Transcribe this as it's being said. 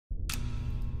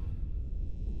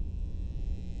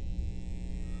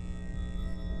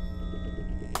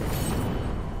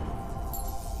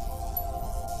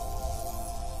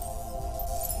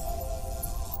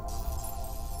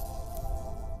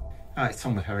Hi, it's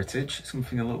Tom with Heritage.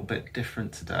 Something a little bit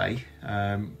different today.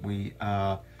 We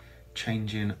are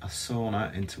changing a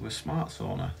sauna into a smart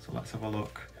sauna. So let's have a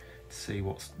look to see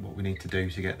what we need to do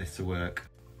to get this to work.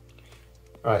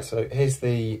 Right, so here's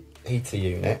the heater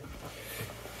unit.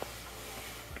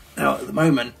 Now at the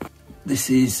moment,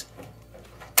 this is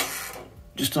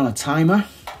just on a timer.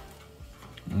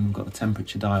 And we've got the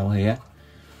temperature dial here.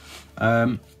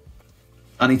 I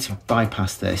need to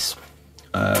bypass this.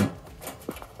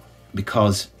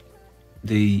 Because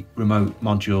the remote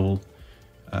module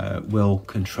will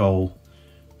control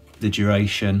the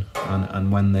duration and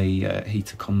when the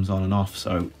heater comes on and off,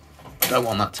 so I don't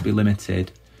want that to be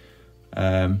limited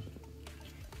by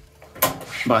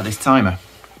this timer.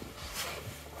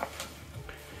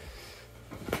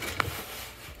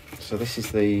 So this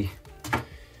is the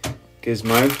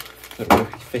gizmo that we're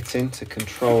fitting to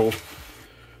control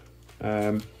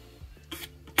the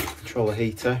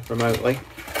heater remotely.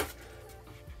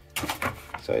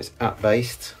 So it's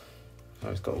app-based, so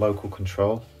it's got local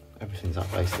control. Everything's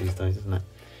app-based these days, isn't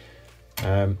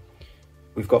it?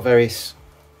 We've got various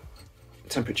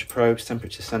temperature probes,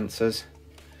 temperature sensors.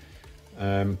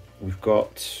 We've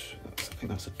got, I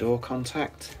think that's a door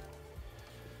contact.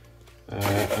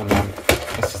 And then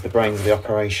this is the brains of the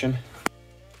operation.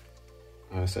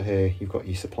 So here you've got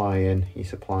your supply in, your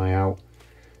supply out,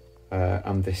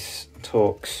 and this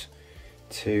talks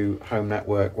to home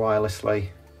network wirelessly,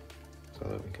 so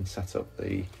that we can set up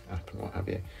the app and what have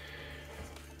you.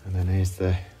 And then here's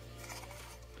the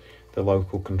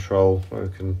local control where we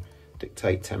can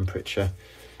dictate temperature.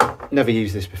 Never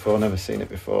used this before, never seen it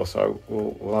before, so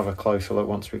we'll have a closer look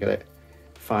once we get it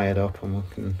fired up and we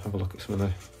can have a look at some of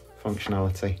the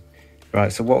functionality.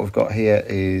 Right, so what we've got here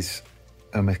is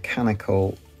a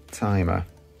mechanical timer.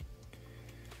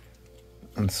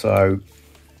 And so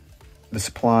the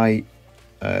supply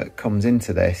comes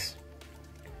into this.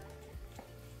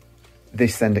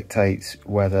 This then dictates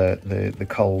whether the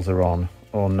coals are on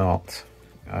or not.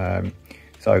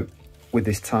 So with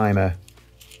this timer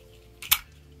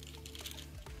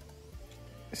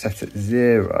set at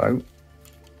 0,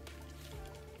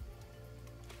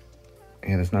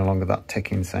 there's no longer that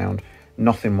ticking sound.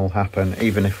 Nothing will happen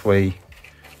even if we,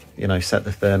 set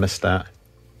the thermostat.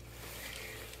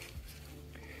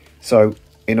 So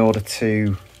in order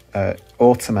to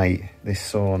automate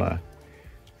this sauna,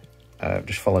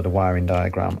 just follow the wiring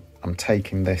diagram. I'm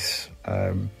taking this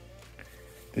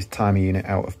this timer unit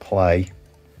out of play.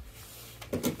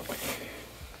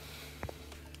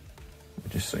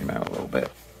 Just zoom out a little bit.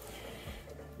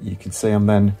 You can see I'm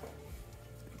then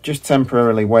just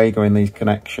temporarily waggling these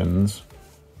connections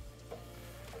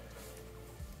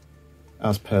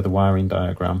as per the wiring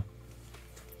diagram.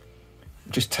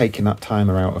 Just taking that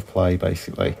timer out of play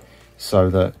basically,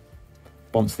 so that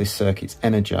once this circuit's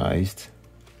energized,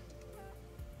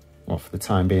 well, for the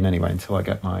time being anyway, until I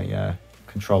get my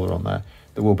controller on there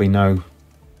will be no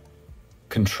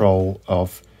control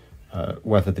of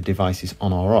whether the device is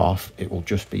on or off. It will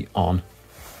just be on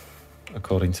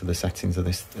according to the settings of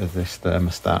this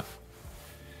thermostat.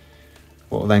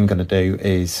 What we're then going to do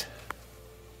is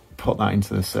put that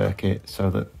into the circuit so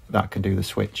that that can do the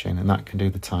switching and that can do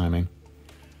the timing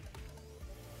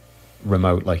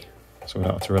remotely, so we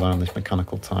don't have to rely on this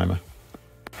mechanical timer.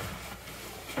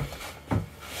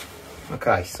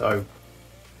 Okay, so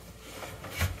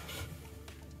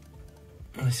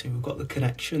let's see, we've got the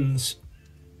connections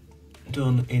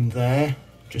done in there.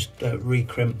 Just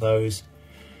re-crimp those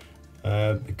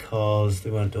because they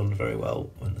weren't done very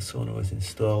well when the sauna was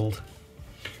installed.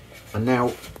 And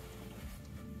now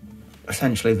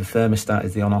essentially the thermostat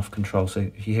is the on-off control, so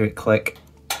if you hear it click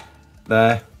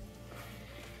there,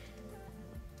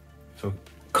 so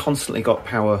constantly got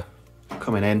power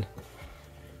coming in.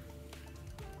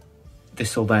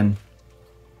 This will then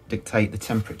dictate the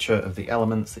temperature of the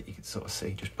elements that you can sort of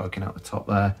see just poking out the top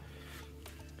there.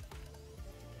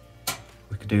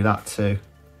 We could do that too,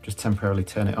 just temporarily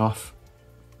turn it off.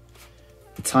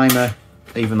 The timer,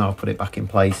 even though I put it back in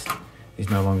place, is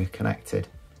no longer connected.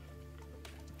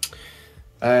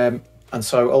 And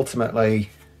so ultimately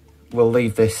we'll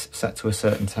leave this set to a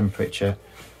certain temperature.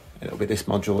 It'll be this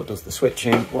module that does the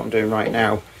switching. What I'm doing right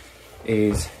now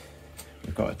is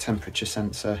we've got a temperature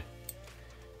sensor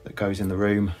that goes in the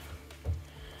room.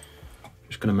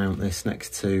 Just going to mount this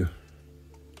next to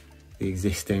the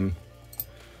existing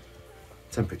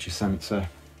temperature sensor.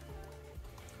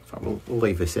 In fact, we'll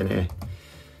leave this in here.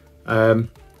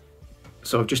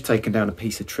 So I've just taken down a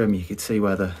piece of trim. You could see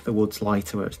where the wood's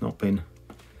lighter, where it's not been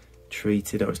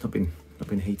treated or it's not been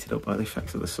heated up by the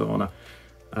effects of the sauna.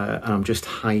 And I'm just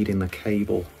hiding the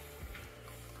cable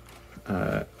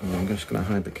and I'm just going to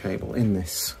hide the cable in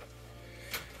this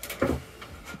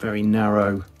very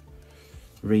narrow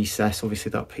recess. Obviously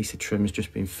that piece of trim has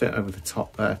just been fit over the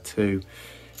top there to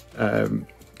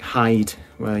hide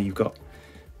where you've got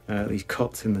these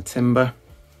cuts in the timber.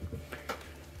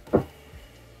 I'm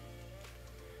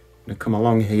going to come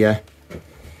along here.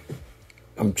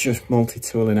 I'm just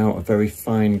multi-tooling out a very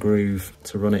fine groove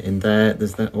to run it in there.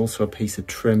 There's then also a piece of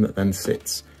trim that then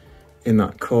sits in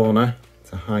that corner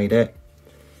to hide it.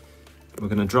 We're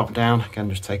going to drop down, again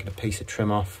just taking a piece of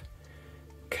trim off,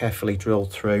 carefully drill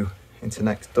through into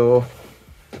next door.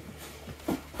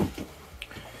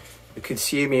 The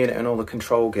consumer unit and all the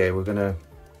control gear, we're going to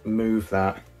move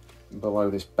that below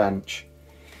this bench.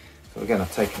 So again,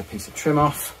 I've taken a piece of trim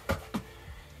off. I'm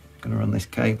going to run this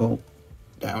cable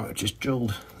down. It just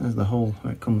drilled, there's the hole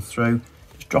where it comes through.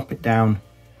 Just drop it down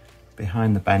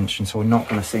behind the bench, and so we're not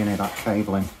going to see any of that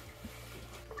cabling.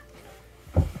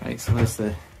 Right, so there's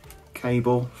the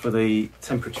cable for the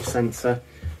temperature sensor.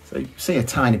 So you see a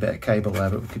tiny bit of cable there,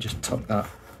 but we could just tuck that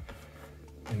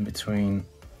in between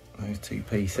those two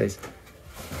pieces.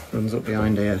 Runs up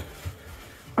behind here.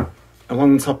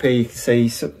 Along the top here you can see,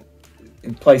 so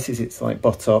in places it's like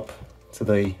butt up to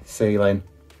the ceiling.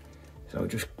 So I've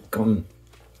just gone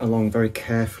along very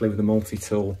carefully with the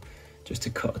multi-tool just to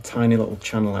cut a tiny little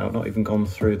channel out, not even gone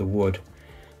through the wood.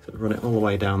 So run it all the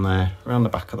way down there, around the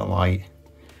back of the light,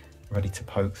 ready to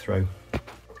poke through.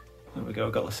 There we go,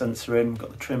 I've got the sensor in,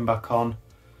 got the trim back on,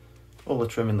 all the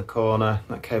trim in the corner.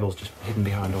 That cable's just hidden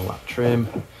behind all that trim.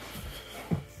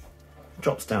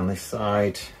 Drops down this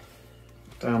side,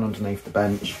 down underneath the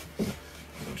bench.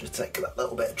 I'll just take that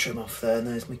little bit of trim off there, and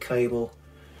there's my cable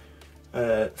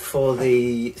for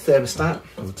the thermostat,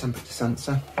 or the temperature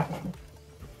sensor.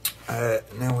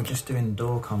 Now we're just doing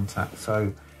door contact,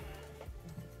 so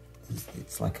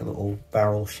it's like a little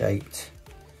barrel shaped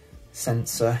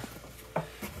sensor.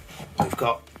 We've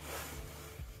got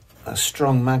a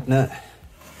strong magnet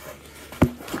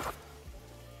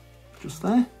just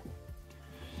there,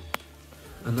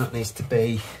 and that needs to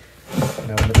be, you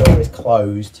know, when the door is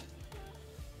closed,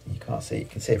 you can't see it, you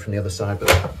can see it from the other side,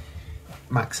 but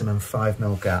maximum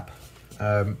 5mm gap.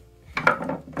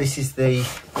 This is the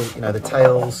you know, the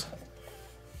tails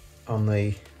on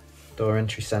the door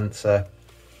entry sensor,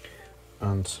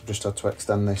 and just had to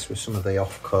extend this with some of the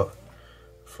offcut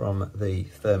from the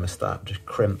thermostat, just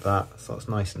crimp that so it's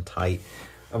nice and tight,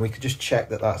 and we could just check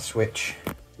that that switch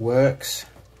works.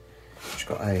 Just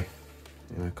got a,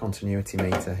 you know, continuity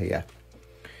meter here.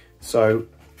 So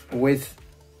with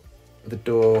the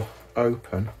door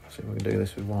open, see if we can do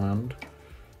this with one hand.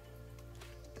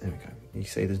 There we go. You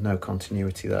see there's no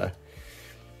continuity there.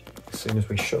 As soon as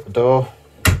we shut the door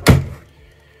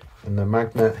and the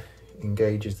magnet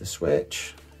engages the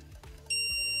switch,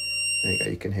 there you go,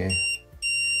 you can hear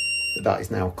that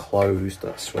is now closed,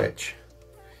 that switch.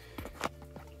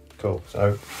 Cool.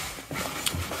 So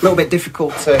a little bit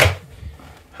difficult to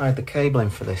hide the cabling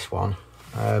for this one.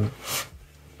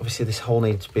 Obviously this hole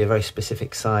needs to be a very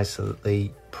specific size so that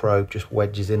the probe just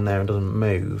wedges in there and doesn't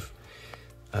move.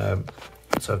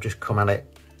 So I've just come at it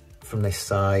from this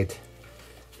side.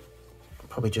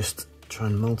 Probably just try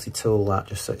and multi-tool that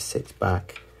just so it sits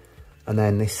back. And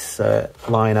then this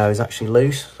lino is actually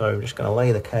loose, so I'm just going to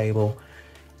lay the cable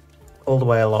all the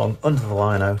way along under the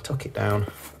lino, tuck it down,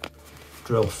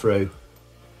 drill through,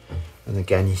 and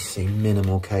again you see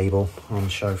minimal cable on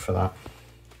show for that.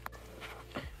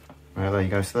 Right, there you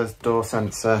go, so there's the door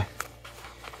sensor.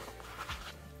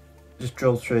 Just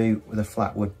drill through with a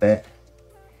flat wood bit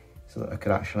so that I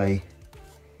could actually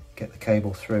get the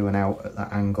cable through and out at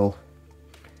that angle.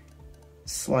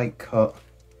 Slight cut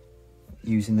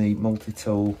using the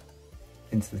multi-tool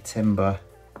into the timber.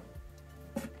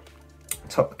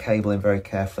 Tuck the cable in very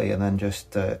carefully, and then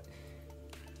just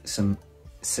some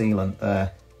sealant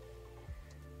there,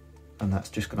 and that's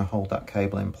just going to hold that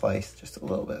cable in place, just a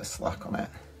little bit of slack on it,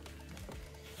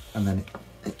 and then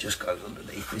it just goes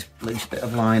underneath this loose bit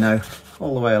of lino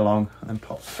all the way along and then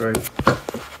pops through.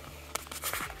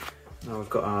 Now we've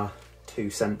got our two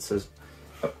sensors.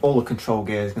 All the control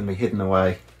gear is going to be hidden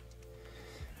away.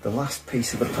 The last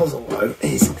piece of the puzzle though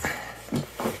is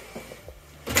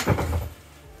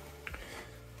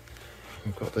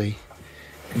we've got the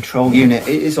control unit.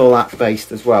 It is all app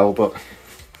based as well, but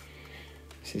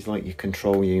this is like your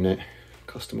control unit.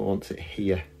 Customer wants it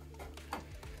here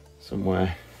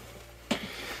somewhere,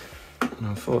 and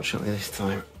unfortunately this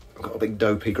time I've got a big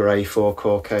dopey grey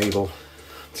 4-core cable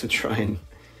to try and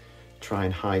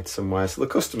hide somewhere. So the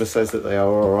customer says that they are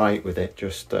all right with it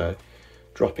just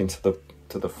dropping to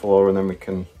the floor, and then we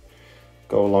can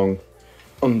go along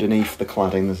underneath the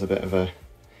cladding. There's a bit of a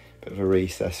bit of a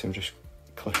recess and just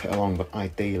clip it along, but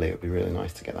ideally it would be really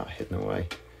nice to get that hidden away.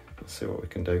 Let's see what we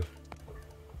can do.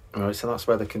 Alright, so that's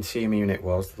where the consumer unit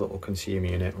was, the little consumer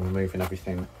unit. We're moving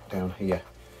everything down here.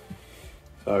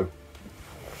 So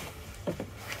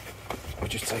we'll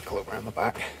just take a look around the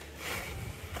back.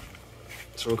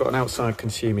 So we've got an outside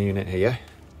consumer unit here,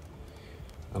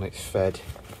 and it's fed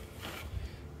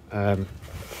in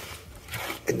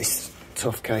this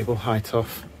tough cable, high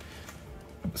tough.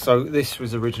 So this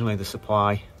was originally the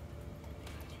supply.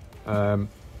 They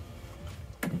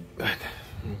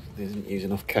didn't use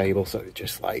enough cable, so it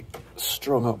just like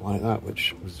strung up like that,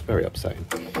 which was very upsetting.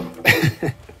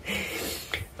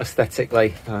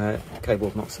 Aesthetically, cable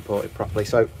was not supported properly,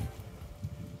 so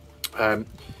I'm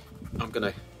going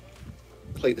to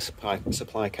complete the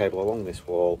supply cable along this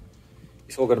wall.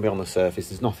 It's all going to be on the surface.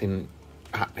 There's nothing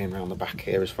happening around the back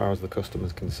here as far as the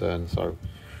customer's concerned, so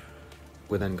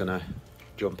we're then going to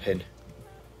jump in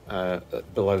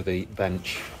below the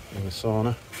bench in the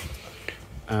sauna.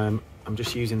 I'm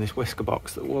just using this whisker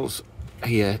box that was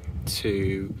here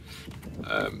to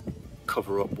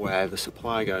cover up where the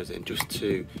supply goes in, just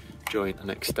to joint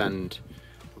and extend.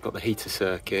 We've got the heater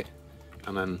circuit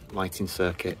and then lighting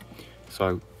circuit, so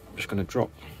I'm just going to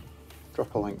drop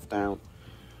a length down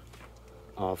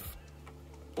of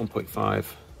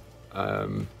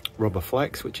 1.5 rubber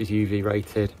flex, which is UV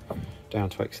rated, down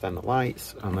to extend the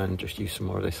lights, and then just use some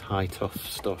more of this high tough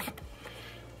stuff.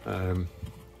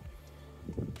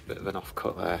 Bit of an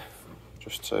offcut there,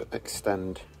 just to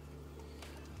extend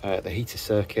the heater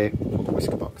circuit. Put the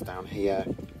whisker box down here,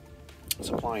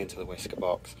 supply into the whisker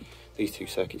box, these two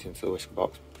circuits into the whisker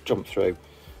box, jump through,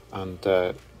 and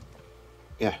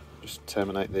yeah, just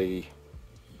terminate the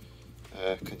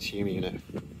consumer unit.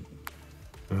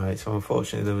 Right, so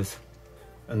unfortunately there was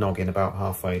a noggin about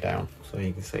halfway down, so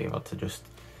you can see I had to just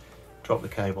drop the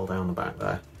cable down the back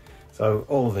there. So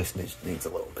all of this needs a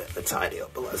little bit of a tidy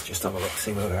up, but let's just have a look,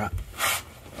 see where we're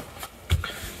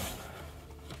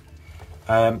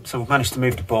at. So we've managed to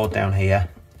move the board down here.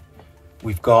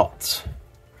 We've got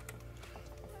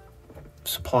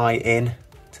supply in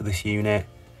to this unit,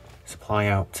 supply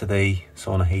out to the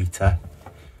sauna heater.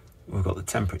 We've got the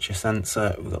temperature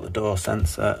sensor, we've got the door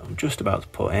sensor. I'm just about to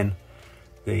put in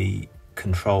the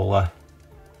controller.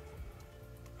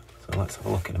 So let's have a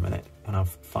look in a minute when I've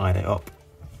fired it up.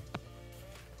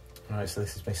 Right, so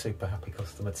this is my super happy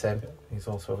customer Tim. He's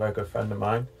also a very good friend of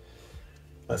mine.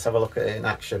 Let's have a look at it in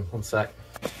action, one sec.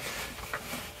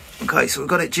 Okay, so we've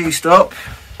got it juiced up.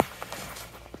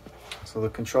 So the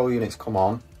control unit's come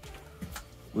on.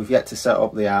 We've yet to set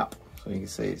up the app, so you can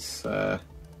see it's just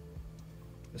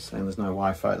saying there's no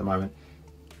Wi-Fi at the moment.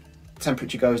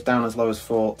 Temperature goes down as low as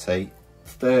 40.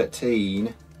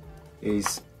 13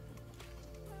 is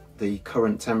the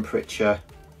current temperature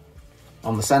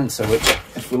on the sensor, which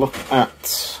if we look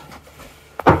at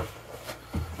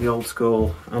the old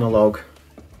school analog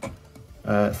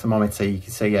thermometer, you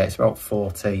can see, yeah, it's about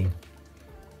 14.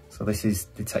 So this is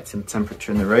detecting the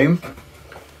temperature in the room.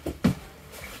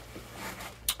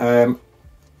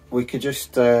 We could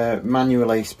just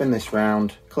manually spin this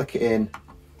round, click it in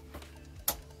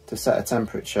to set a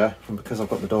temperature, and because I've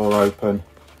got the door open,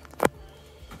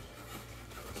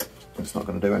 it's not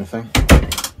going to do anything.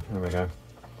 There we go.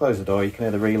 Close the door, you can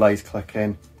hear the relays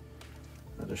clicking.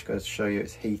 That just goes to show you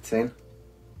it's heating.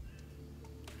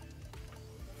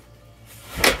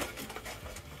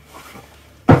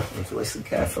 Need to listen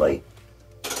carefully.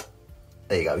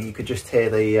 There you go, you could just hear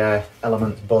the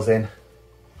elements buzzing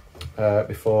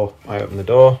before I open the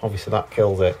door. Obviously that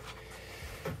kills it.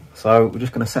 So we're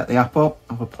just going to set the app up,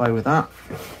 have a play with that.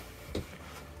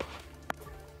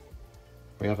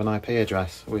 We have an IP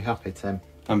address. Are we happy, Tim?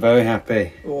 I'm very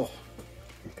happy. Oh,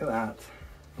 look at that.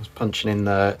 I was punching in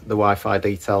the Wi-Fi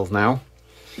details now.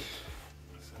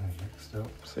 So next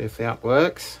up, see if the app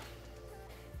works.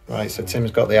 Right, so Tim's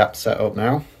got the app set up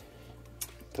now.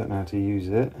 Don't know how to use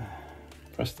it.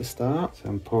 Press the start. So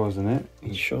I'm pausing it. Are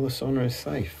you sure the sauna is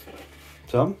safe?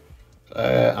 Tom?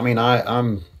 I mean,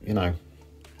 I'm, you know,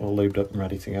 all lubed up and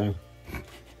ready to go.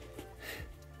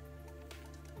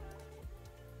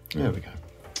 There we go.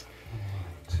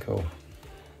 Right. Cool.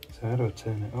 So how do I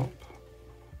turn it up?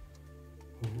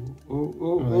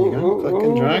 Oh, there you go. Click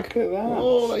and drag. Look at that.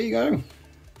 Oh, there you go.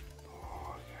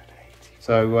 Oh, good 80.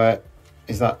 So,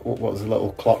 is that what does the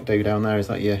little clock do down there? Is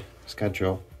that your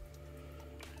schedule?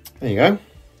 There you go.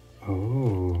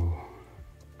 Oh.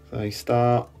 So you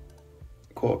start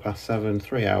 7:15,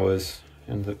 3 hours,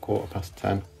 ends at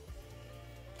 10:15.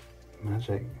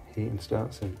 Magic. Heating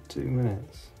starts in 2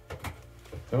 minutes.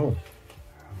 Cool.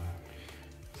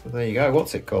 So there you go.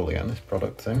 What's it called again, this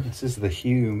product, Tim? This is the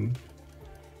Huum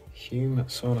Huum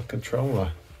Sauna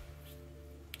controller.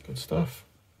 Good stuff.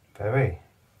 Very.